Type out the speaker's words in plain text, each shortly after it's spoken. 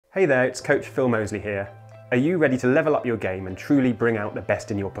Hey there, it's Coach Phil Mosley here. Are you ready to level up your game and truly bring out the best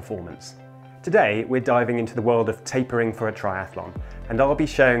in your performance? Today, we're diving into the world of tapering for a triathlon, and I'll be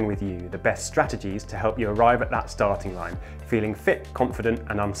sharing with you the best strategies to help you arrive at that starting line, feeling fit, confident,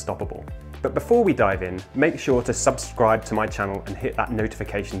 and unstoppable. But before we dive in, make sure to subscribe to my channel and hit that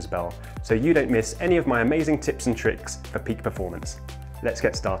notifications bell so you don't miss any of my amazing tips and tricks for peak performance. Let's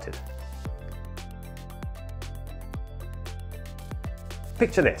get started.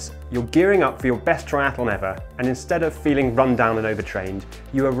 Picture this, you're gearing up for your best triathlon ever, and instead of feeling run down and overtrained,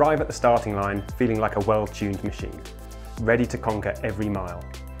 you arrive at the starting line feeling like a well-tuned machine, ready to conquer every mile.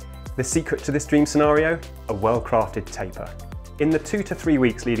 The secret to this dream scenario? A well-crafted taper. In the 2 to 3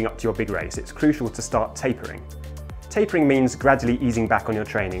 weeks leading up to your big race, it's crucial to start tapering. Tapering means gradually easing back on your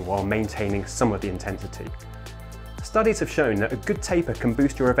training while maintaining some of the intensity. Studies have shown that a good taper can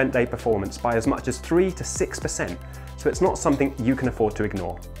boost your event day performance by as much as 3 to 6%, so it's not something you can afford to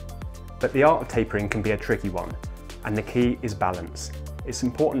ignore. But the art of tapering can be a tricky one, and the key is balance. It's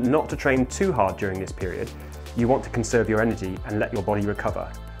important not to train too hard during this period. You want to conserve your energy and let your body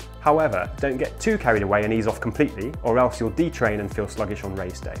recover. However, don't get too carried away and ease off completely, or else you'll detrain and feel sluggish on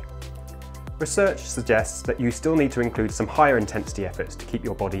race day. Research suggests that you still need to include some higher intensity efforts to keep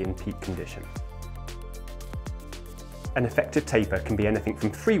your body in peak condition. An effective taper can be anything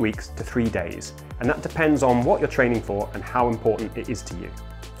from 3 weeks to 3 days, and that depends on what you're training for and how important it is to you.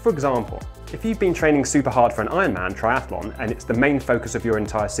 For example, if you've been training super hard for an Ironman triathlon and it's the main focus of your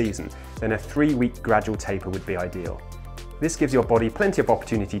entire season, then a 3-week gradual taper would be ideal. This gives your body plenty of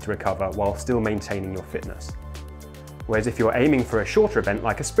opportunity to recover while still maintaining your fitness. Whereas if you're aiming for a shorter event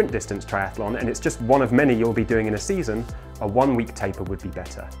like a sprint distance triathlon and it's just one of many you'll be doing in a season, a 1-week taper would be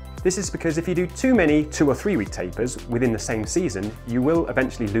better. This is because if you do too many 2 or 3 week tapers within the same season, you will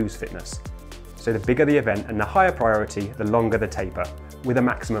eventually lose fitness. So the bigger the event and the higher priority, the longer the taper, with a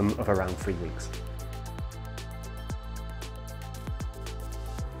maximum of around 3 weeks.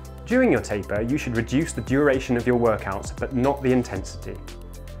 During your taper, you should reduce the duration of your workouts, but not the intensity.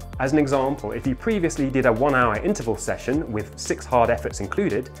 As an example, if you previously did a 1-hour interval session with 6 hard efforts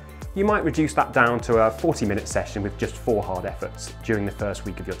included, you might reduce that down to a 40-minute session with just 4 hard efforts during the first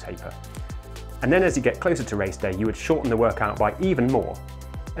week of your taper. And then as you get closer to race day, you would shorten the workout by even more.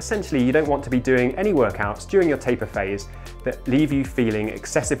 Essentially, you don't want to be doing any workouts during your taper phase that leave you feeling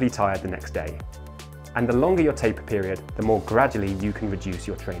excessively tired the next day. And the longer your taper period, the more gradually you can reduce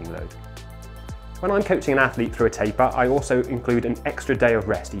your training load. When I'm coaching an athlete through a taper, I also include an extra day of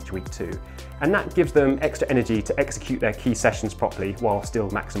rest each week too, and that gives them extra energy to execute their key sessions properly while still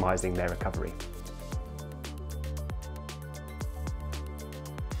maximising their recovery.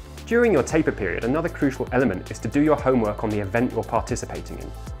 During your taper period, another crucial element is to do your homework on the event you're participating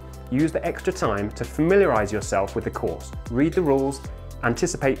in. Use the extra time to familiarise yourself with the course, read the rules,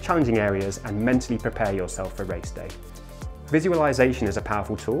 anticipate challenging areas, and mentally prepare yourself for race day. Visualisation is a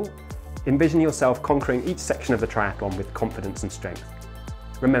powerful tool. Envision yourself conquering each section of the triathlon with confidence and strength.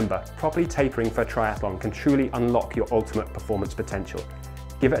 Remember, properly tapering for a triathlon can truly unlock your ultimate performance potential.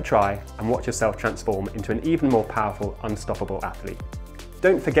 Give it a try and watch yourself transform into an even more powerful, unstoppable athlete.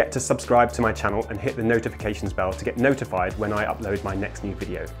 Don't forget to subscribe to my channel and hit the notifications bell to get notified when I upload my next new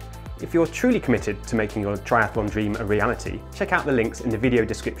video. If you're truly committed to making your triathlon dream a reality, check out the links in the video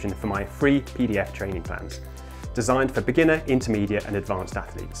description for my free PDF training plans, designed for beginner, intermediate and advanced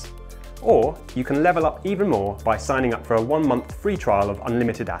athletes. Or you can level up even more by signing up for a 1-month free trial of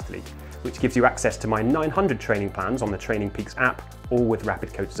Unlimited Athlete, which gives you access to my 900 training plans on the Training Peaks app, all with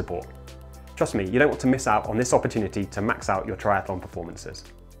rapid coach support. Trust me, you don't want to miss out on this opportunity to max out your triathlon performances.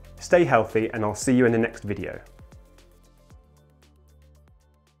 Stay healthy and I'll see you in the next video.